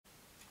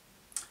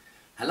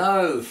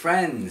Hello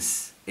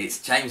friends, it's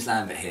James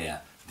Lambert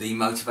here, the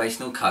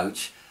motivational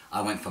coach.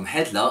 I went from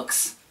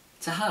headlocks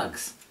to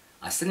hugs.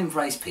 I still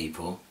embrace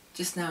people,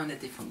 just now in a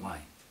different way.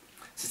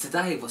 So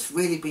today what's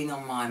really been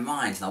on my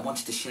mind and I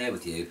wanted to share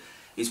with you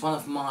is one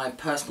of my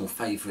personal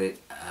favourite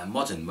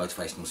modern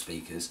motivational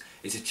speakers.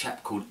 Is a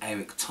chap called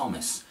Eric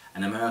Thomas,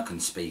 an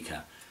American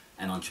speaker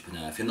and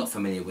entrepreneur. If you're not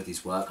familiar with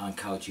his work, I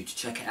encourage you to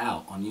check it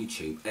out on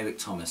YouTube. Eric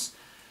Thomas.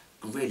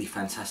 Really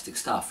fantastic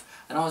stuff.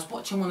 And I was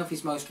watching one of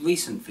his most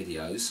recent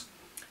videos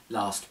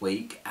last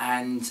week,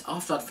 and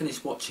after I'd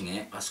finished watching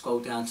it I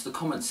scrolled down to the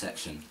comment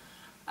section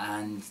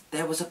and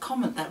there was a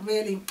comment that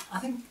really, I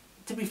think,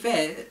 to be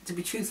fair, to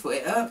be truthful,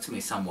 it irked me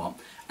somewhat,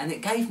 and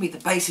it gave me the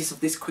basis of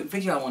this quick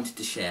video I wanted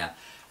to share.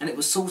 And it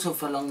was sort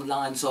of along the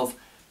lines of,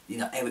 you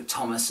know, Eric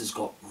Thomas has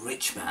got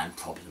rich man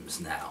problems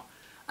now.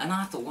 And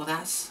I thought, well,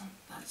 that's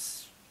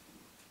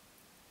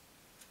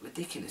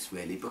ridiculous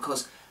really,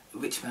 because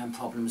rich man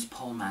problems,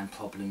 poor man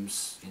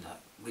problems, you know,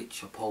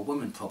 rich or poor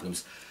woman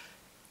problems.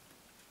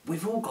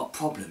 We've all got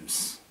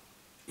problems,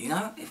 you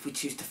know, if we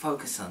choose to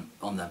focus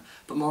on them.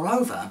 But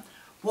moreover,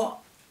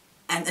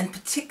 and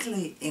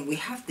particularly we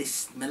have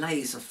this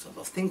malaise of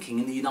thinking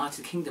in the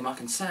United Kingdom. I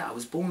can say it, I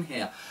was born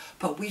here,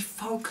 but we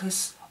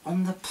focus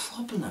on the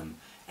problem.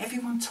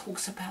 Everyone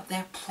talks about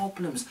their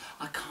problems.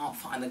 I can't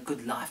find a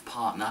good life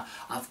partner,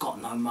 I've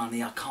got no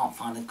money, I can't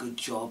find a good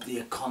job, the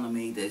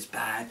economy, there's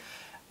bad.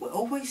 We're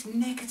always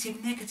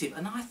negative, negative.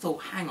 And I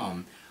thought, hang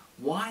on,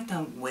 why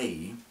don't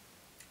we,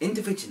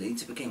 individually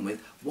to begin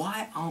with,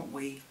 why aren't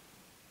we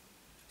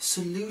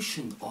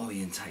solution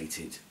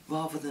orientated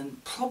rather than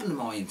problem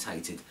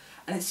orientated?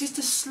 And it's just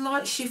a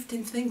slight shift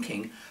in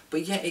thinking,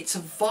 but yet it's a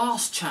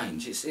vast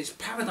change. It's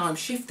paradigm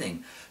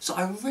shifting. So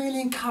I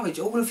really encourage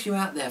all of you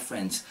out there,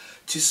 friends,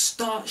 to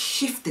start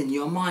shifting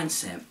your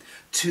mindset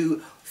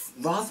to,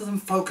 rather than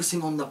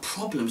focusing on the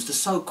problems, the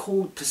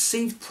so-called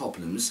perceived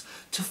problems,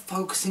 to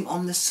focusing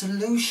on the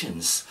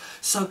solutions.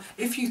 So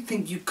if you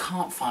think you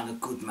can't find a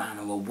good man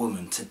or a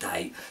woman to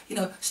date, you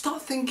know,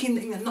 start thinking,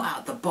 you know, not out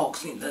of the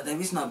box, you know, there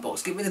is no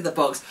box, get rid of the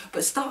box,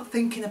 but start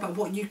thinking about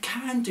what you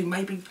can do.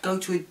 Maybe go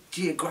to a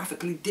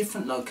geographically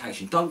different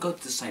location. Don't go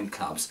to the same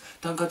clubs,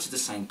 don't go to the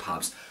same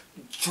pubs.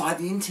 Try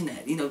the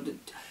internet, you know,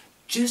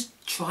 just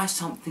try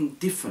something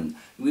different.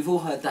 We've all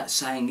heard that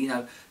saying, you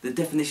know, the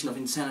definition of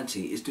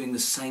insanity is doing the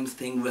same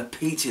thing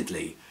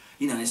repeatedly.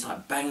 You know, it's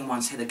like banging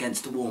one's head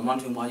against the wall and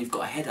wondering why you've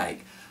got a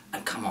headache.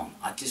 And come on,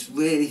 I just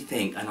really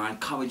think, and I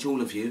encourage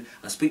all of you,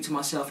 I speak to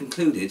myself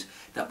included,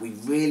 that we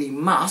really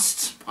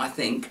must, I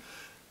think,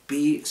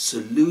 be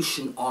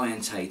solution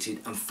orientated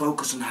and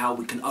focus on how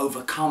we can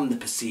overcome the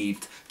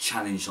perceived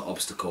challenge or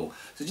obstacle.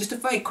 So just a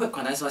very quick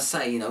one, as I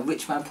say, you know,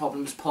 rich man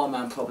problems, poor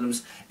man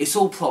problems, it's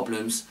all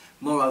problems.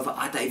 Moreover,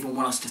 I don't even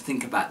want us to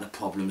think about the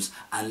problems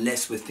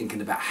unless we're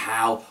thinking about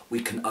how we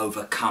can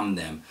overcome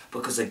them.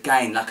 Because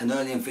again, like an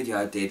earlier video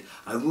I did,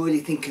 I really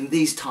think in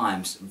these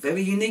times,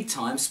 very unique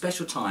times,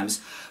 special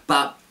times,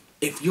 but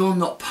if you're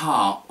not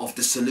part of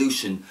the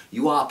solution,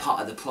 you are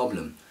part of the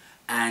problem.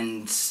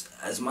 And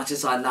as much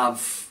as I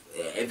love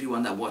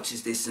everyone that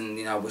watches this, and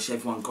you know, I wish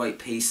everyone great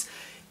peace,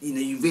 you know,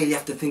 you really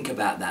have to think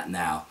about that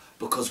now,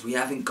 because we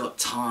haven't got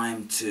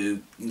time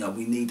to, you know,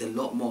 we need a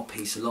lot more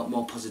peace, a lot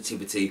more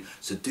positivity.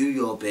 So do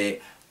your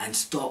bit and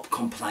stop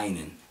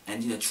complaining,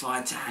 and you know,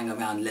 try to hang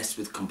around less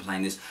with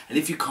complainers. And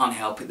if you can't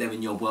help it, they're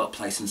in your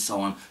workplace and so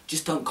on,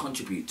 just don't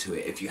contribute to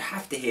it. If you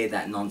have to hear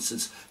that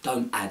nonsense,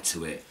 don't add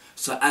to it.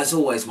 So as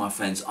always, my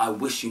friends, I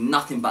wish you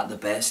nothing but the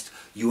best.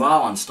 You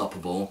are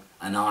unstoppable,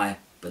 and I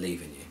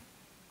believe in you.